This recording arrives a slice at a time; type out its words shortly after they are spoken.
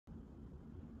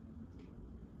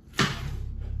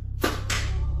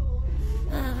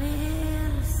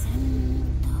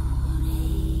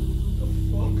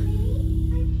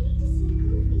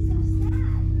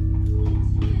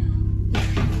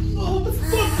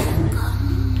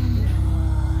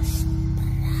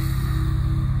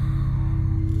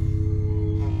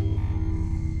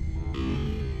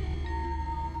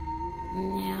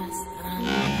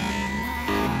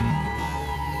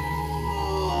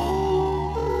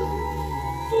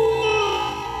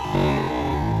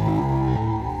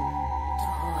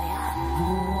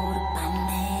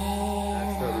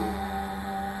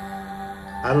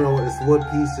wood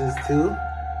pieces too.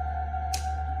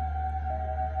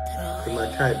 I'm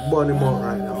gonna try to burn him out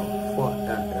right now. Fuck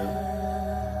that, yeah.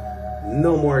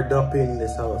 No more dumping in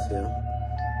this house, yeah.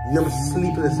 Never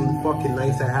sleepless fucking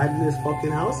nights I had in this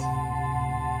fucking house.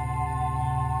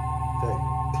 Like,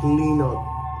 clean up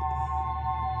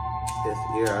this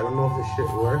ear. I don't know if this shit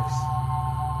works.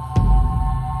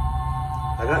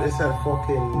 I got this at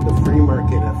fucking the free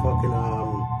market at fucking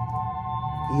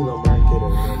Elo market or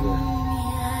whatever.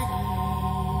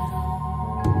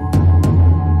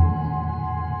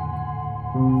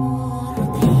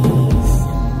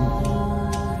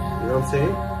 You know what I'm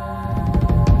saying?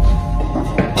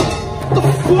 What the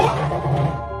fuck?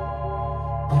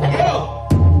 Yo!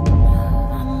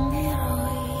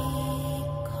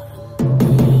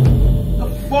 The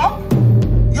fuck?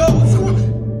 Yo, what's going on?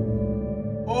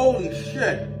 Holy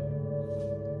shit.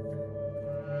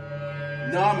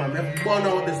 Nah, man, let's burn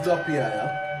out this up here,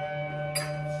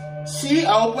 yeah? See, I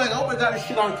hope I got this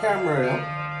shit on camera, yeah?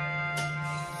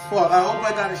 Fuck, I hope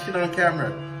I got this shit on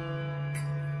camera.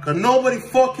 Cause nobody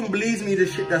fucking believes me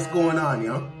this shit that's going on,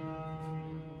 yo.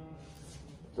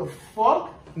 The fuck?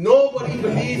 Nobody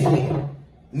believes me.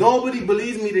 Nobody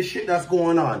believes me this shit that's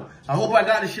going on. I hope I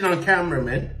got this shit on camera,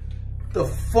 man. The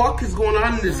fuck is going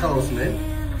on in this house, man?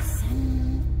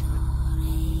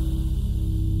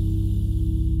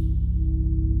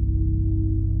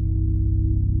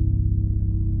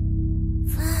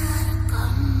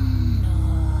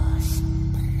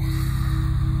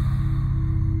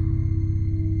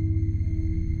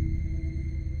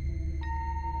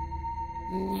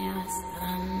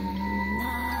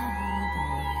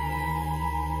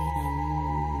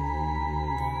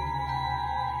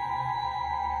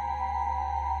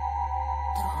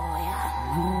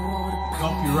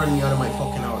 You're running out of my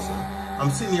fucking house, man.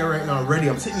 I'm sitting here right now, ready.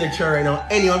 I'm sitting in the chair right now.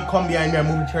 Anyone come behind me and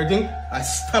move the chair thing, I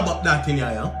stab up that in here,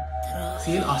 yeah.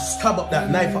 See, I stab up that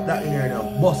knife up that in here now.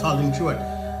 Bust all him through it.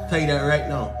 Tell you that right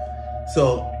now.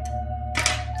 So,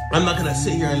 I'm not gonna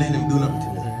sit here and let him do nothing to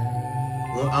me.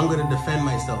 Well, I'm gonna defend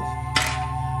myself.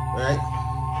 Right?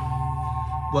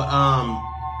 But,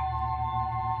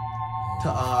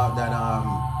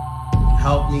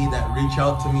 help me, that reach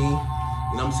out to me.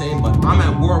 You know what I'm saying? But I'm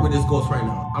at war with this ghost right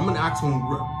now. I'm gonna ask him,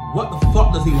 what the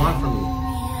fuck does he want from me?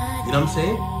 You know what I'm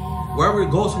saying? Wherever it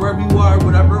goes, wherever you are,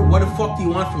 whatever, what the fuck do you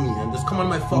want from me, man? Just come on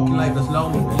my fucking life, just allow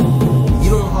me, man. You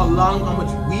don't know how long, how much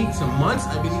weeks and months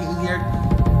I've been in here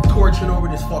torching over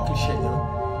this fucking shit, you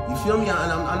know? You feel me?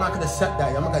 And I'm not gonna accept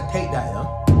that, I'm not gonna take that, you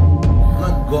know? I'm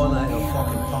not going on your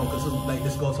fucking phone, because like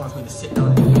this ghost wants me to sit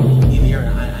down in here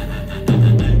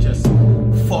and just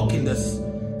fucking just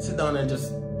sit down and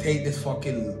just take this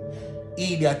fucking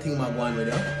idiot thing I'm going with,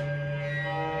 yo.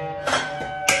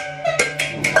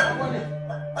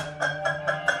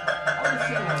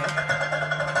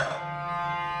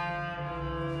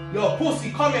 Yo,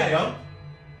 pussy, come here, yo.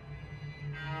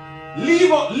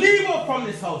 Leave up from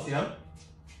this house, yeah?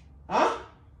 Huh?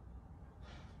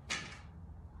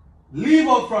 Leave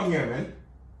up from here, man.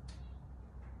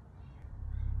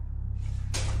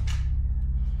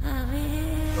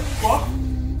 The fuck?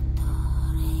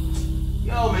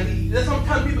 Yo, man, there's some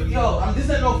time people, yo, this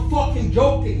ain't no fucking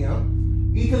joke thing, yo.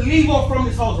 You can leave off from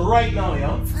this house right now,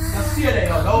 yo. Now, see you there,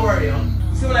 yo, don't worry, yo.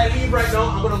 You see when I leave right now,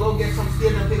 I'm gonna go get some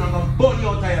steel and thing, I'm gonna burn